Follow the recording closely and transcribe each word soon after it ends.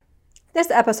This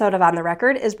episode of On the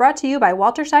Record is brought to you by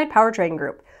Walterside Powertrain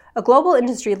Group, a global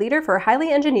industry leader for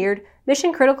highly engineered,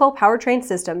 mission-critical powertrain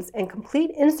systems and complete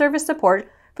in-service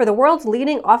support for the world's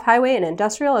leading off-highway and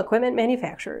industrial equipment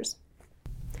manufacturers.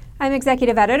 I'm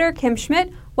Executive Editor Kim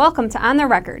Schmidt. Welcome to On the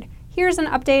Record. Here's an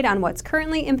update on what's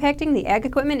currently impacting the ag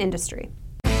equipment industry.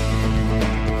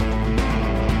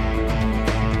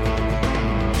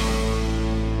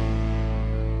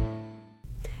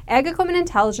 Ag Equipment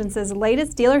Intelligence's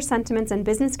latest Dealer Sentiments and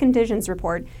Business Conditions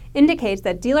report indicates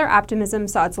that dealer optimism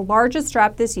saw its largest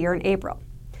drop this year in April.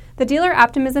 The Dealer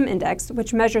Optimism Index,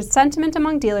 which measures sentiment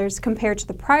among dealers compared to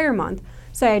the prior month,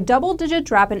 saw a double-digit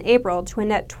drop in April to a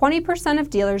net 20% of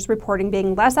dealers reporting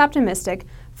being less optimistic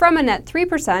from a net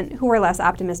 3% who were less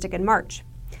optimistic in March.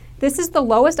 This is the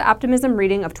lowest optimism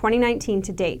reading of 2019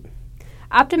 to date.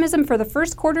 Optimism for the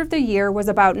first quarter of the year was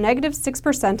about negative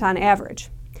 6% on average.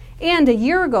 And a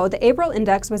year ago, the April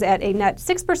index was at a net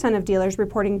 6% of dealers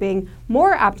reporting being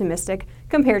more optimistic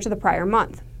compared to the prior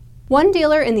month. One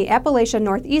dealer in the Appalachia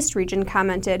Northeast region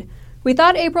commented, "We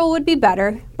thought April would be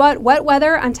better, but wet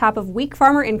weather on top of weak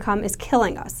farmer income is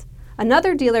killing us."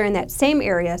 Another dealer in that same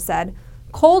area said,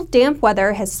 "Cold, damp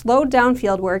weather has slowed down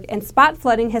fieldwork and spot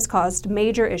flooding has caused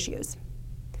major issues."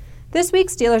 This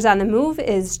week's Dealers on the Move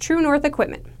is True North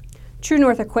Equipment. True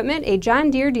North Equipment, a John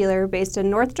Deere dealer based in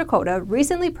North Dakota,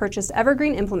 recently purchased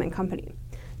Evergreen Implement Company.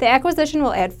 The acquisition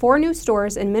will add 4 new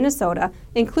stores in Minnesota,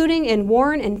 including in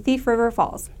Warren and Thief River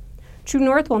Falls. True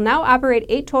North will now operate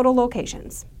 8 total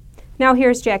locations. Now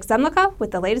here's Jack Zemlicka with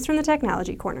the latest from the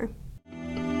Technology Corner.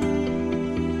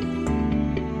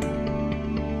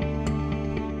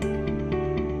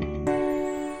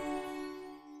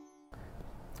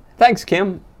 Thanks,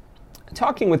 Kim.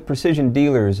 Talking with precision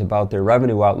dealers about their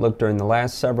revenue outlook during the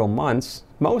last several months,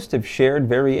 most have shared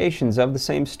variations of the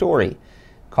same story: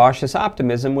 cautious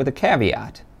optimism with a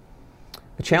caveat.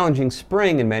 A challenging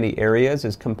spring in many areas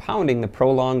is compounding the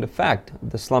prolonged effect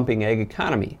of the slumping ag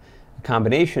economy, a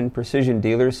combination precision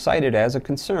dealers cited as a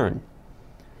concern.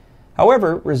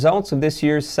 However, results of this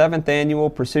year's 7th annual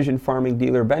Precision Farming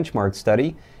Dealer Benchmark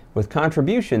Study, with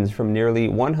contributions from nearly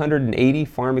 180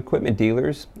 farm equipment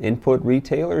dealers, input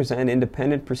retailers, and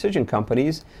independent precision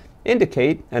companies,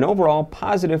 indicate an overall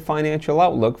positive financial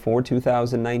outlook for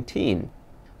 2019.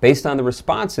 Based on the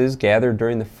responses gathered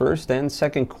during the first and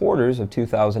second quarters of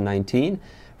 2019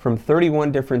 from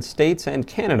 31 different states and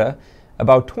Canada,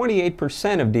 about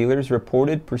 28% of dealers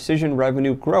reported precision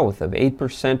revenue growth of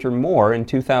 8% or more in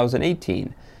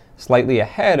 2018, slightly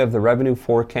ahead of the revenue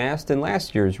forecast in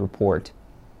last year's report.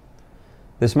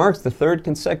 This marks the 3rd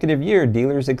consecutive year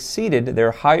dealers exceeded their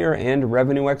higher-end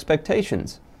revenue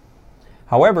expectations.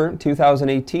 However,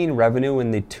 2018 revenue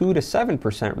in the 2 to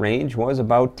 7% range was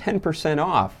about 10%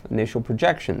 off initial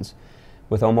projections,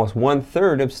 with almost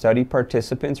 1/3 of study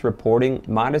participants reporting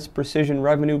modest precision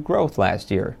revenue growth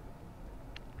last year.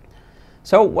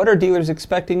 So, what are dealers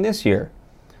expecting this year?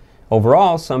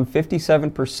 Overall, some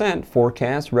 57%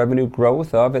 forecast revenue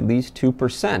growth of at least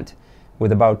 2%.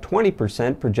 With about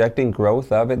 20% projecting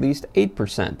growth of at least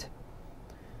 8%.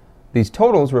 These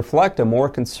totals reflect a more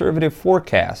conservative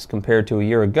forecast compared to a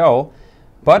year ago,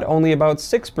 but only about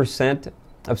 6%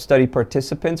 of study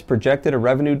participants projected a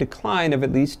revenue decline of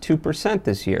at least 2%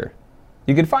 this year.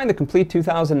 You can find the complete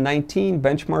 2019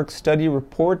 benchmark study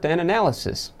report and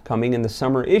analysis coming in the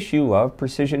summer issue of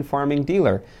Precision Farming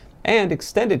Dealer and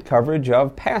extended coverage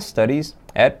of past studies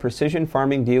at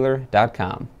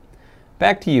precisionfarmingdealer.com.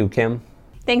 Back to you, Kim.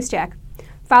 Thanks, Jack.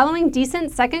 Following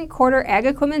decent second quarter ag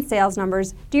equipment sales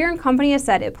numbers, Deere & Company has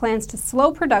said it plans to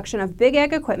slow production of big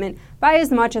ag equipment by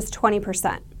as much as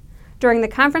 20%. During the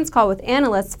conference call with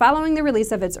analysts following the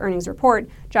release of its earnings report,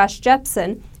 Josh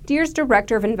Jepsen, Deere's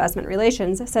Director of Investment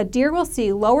Relations, said Deere will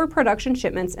see lower production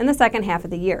shipments in the second half of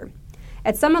the year.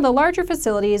 At some of the larger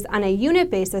facilities, on a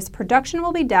unit basis, production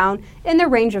will be down in the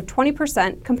range of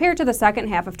 20% compared to the second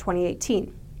half of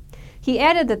 2018. He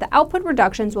added that the output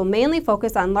reductions will mainly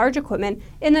focus on large equipment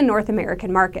in the North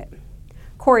American market.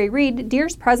 Corey Reed,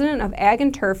 Deere's president of Ag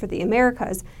and Turf for the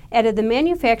Americas, added the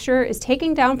manufacturer is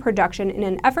taking down production in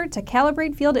an effort to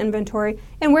calibrate field inventory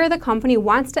and where the company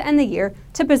wants to end the year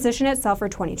to position itself for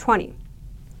 2020.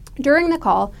 During the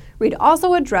call, Reed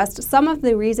also addressed some of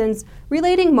the reasons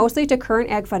relating mostly to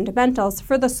current ag fundamentals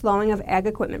for the slowing of ag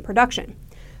equipment production,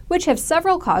 which have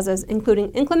several causes,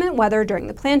 including inclement weather during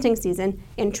the planting season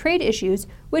and trade issues,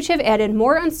 which have added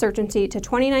more uncertainty to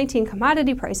 2019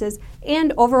 commodity prices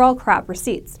and overall crop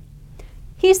receipts.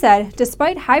 He said,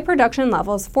 despite high production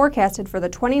levels forecasted for the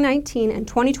 2019 and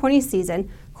 2020 season,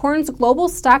 corn's global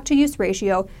stock-to-use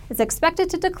ratio is expected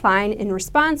to decline in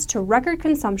response to record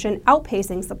consumption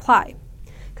outpacing supply.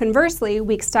 Conversely,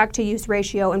 weak stock-to-use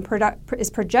ratio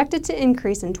is projected to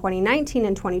increase in 2019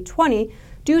 and 2020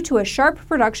 due to a sharp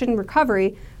production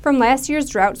recovery from last year's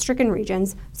drought-stricken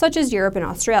regions such as Europe and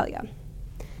Australia.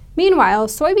 Meanwhile,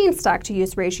 soybean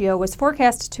stock-to-use ratio was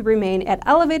forecast to remain at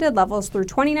elevated levels through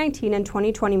 2019 and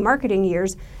 2020 marketing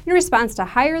years in response to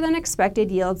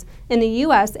higher-than-expected yields in the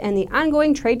U.S. and the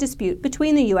ongoing trade dispute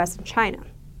between the U.S. and China.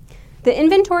 The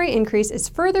inventory increase is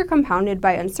further compounded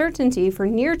by uncertainty for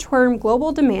near-term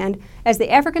global demand as the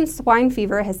African swine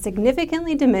fever has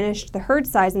significantly diminished the herd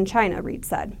size in China, Reed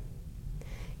said.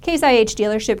 Case IH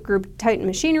dealership group Titan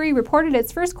Machinery reported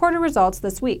its first quarter results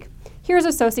this week. Here's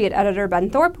Associate Editor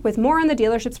Ben Thorpe with more on the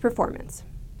dealership's performance.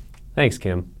 Thanks,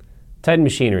 Kim. Titan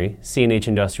Machinery, C&H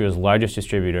Industrial's largest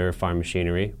distributor of farm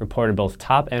machinery, reported both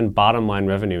top and bottom line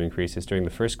revenue increases during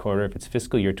the first quarter of its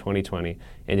fiscal year 2020,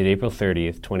 ended April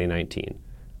 30th, 2019.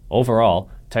 Overall,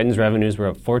 Titan's revenues were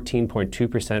up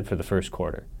 14.2% for the first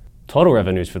quarter. Total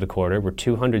revenues for the quarter were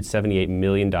 $278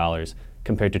 million,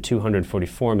 compared to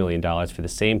 $244 million for the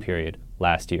same period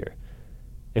last year.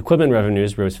 Equipment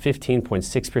revenues rose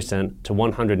 15.6% to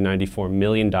 $194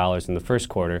 million in the first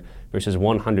quarter versus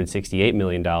 $168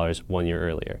 million 1 year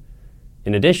earlier.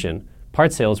 In addition,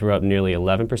 part sales were up nearly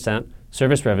 11%,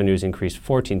 service revenues increased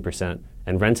 14%,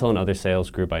 and rental and other sales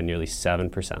grew by nearly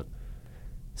 7%.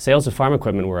 Sales of farm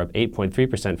equipment were up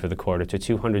 8.3% for the quarter to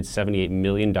 $278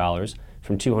 million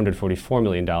from $244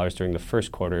 million during the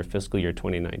first quarter of fiscal year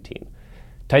 2019.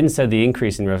 Titan said the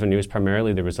increase in revenue is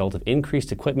primarily the result of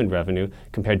increased equipment revenue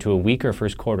compared to a weaker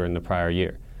first quarter in the prior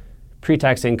year.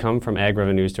 Pre-tax income from ag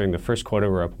revenues during the first quarter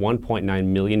were up $1.9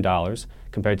 million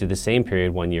compared to the same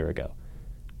period 1 year ago.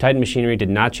 Titan Machinery did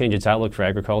not change its outlook for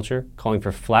agriculture, calling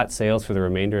for flat sales for the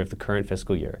remainder of the current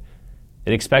fiscal year.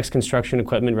 It expects construction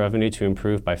equipment revenue to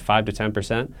improve by 5 to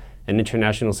 10% and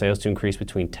international sales to increase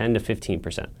between 10 to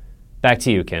 15%. Back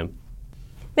to you, Kim.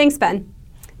 Thanks, Ben.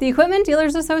 The Equipment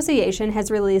Dealers Association has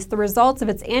released the results of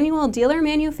its annual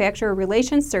Dealer-Manufacturer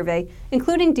Relations Survey,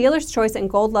 including Dealer's Choice and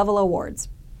Gold Level awards.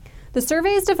 The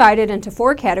survey is divided into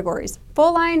 4 categories: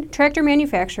 full-line, tractor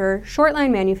manufacturer,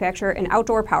 short-line manufacturer, and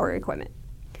outdoor power equipment.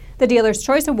 The Dealer's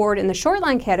Choice Award in the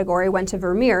short-line category went to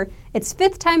Vermeer, its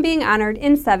 5th time being honored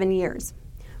in 7 years.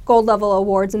 Gold Level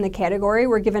awards in the category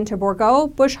were given to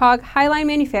Bourgault, Bush Hog, Highline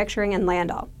Manufacturing, and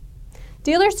Landau.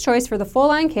 Dealer's Choice for the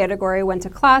full-line category went to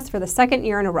Claas for the 2nd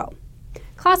year in a row.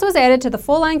 Claas was added to the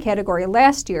full-line category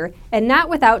last year, and not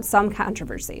without some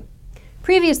controversy.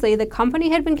 Previously, the company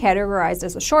had been categorized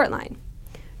as a short line.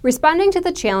 Responding to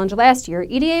the challenge last year,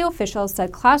 EDA officials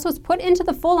said Claas was put into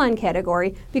the full-line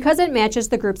category because it matches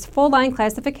the group's full-line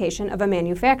classification of a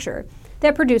manufacturer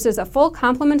that produces a full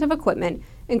complement of equipment,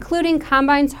 including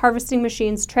combines, harvesting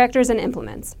machines, tractors, and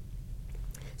implements.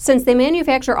 Since they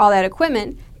manufacture all that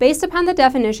equipment, based upon the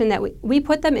definition that we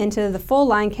put them into the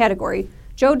full-line category,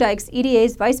 Joe Dykes,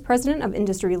 EDA's Vice President of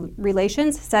Industry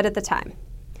Relations, said at the time.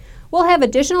 We'll have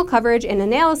additional coverage and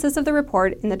analysis of the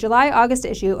report in the July-August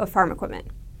issue of Farm Equipment.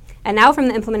 And now from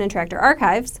the Implement and Tractor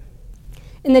Archives.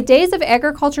 In the days of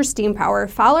agriculture steam power,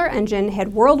 Fowler engine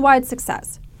had worldwide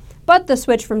success. But the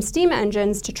switch from steam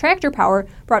engines to tractor power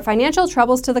brought financial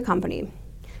troubles to the company.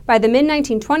 By the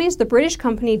mid-1920s, the British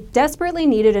company desperately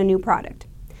needed a new product.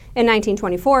 In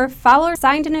 1924, Fowler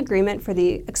signed an agreement for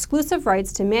the exclusive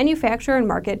rights to manufacture and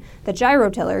market the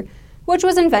gyrotiller, which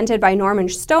was invented by Norman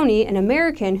Stoney, an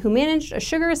American who managed a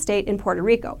sugar estate in Puerto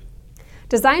Rico.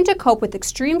 Designed to cope with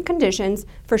extreme conditions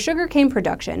for sugarcane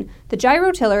production, the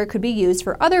gyrotiller could be used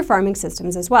for other farming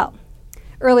systems as well.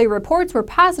 Early reports were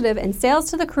positive, and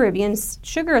sales to the Caribbean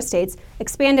sugar estates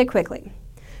expanded quickly.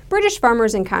 British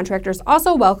farmers and contractors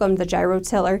also welcomed the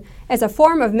gyrotiller as a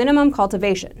form of minimum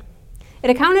cultivation. It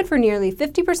accounted for nearly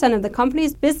 50% of the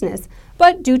company's business,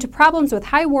 but due to problems with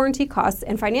high warranty costs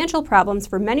and financial problems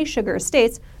for many sugar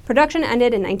estates, production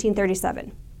ended in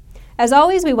 1937. As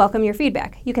always, we welcome your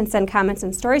feedback. You can send comments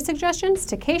and story suggestions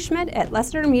to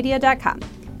kschmidt@lessitermedia.com.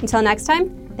 Until next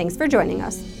time, thanks for joining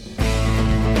us.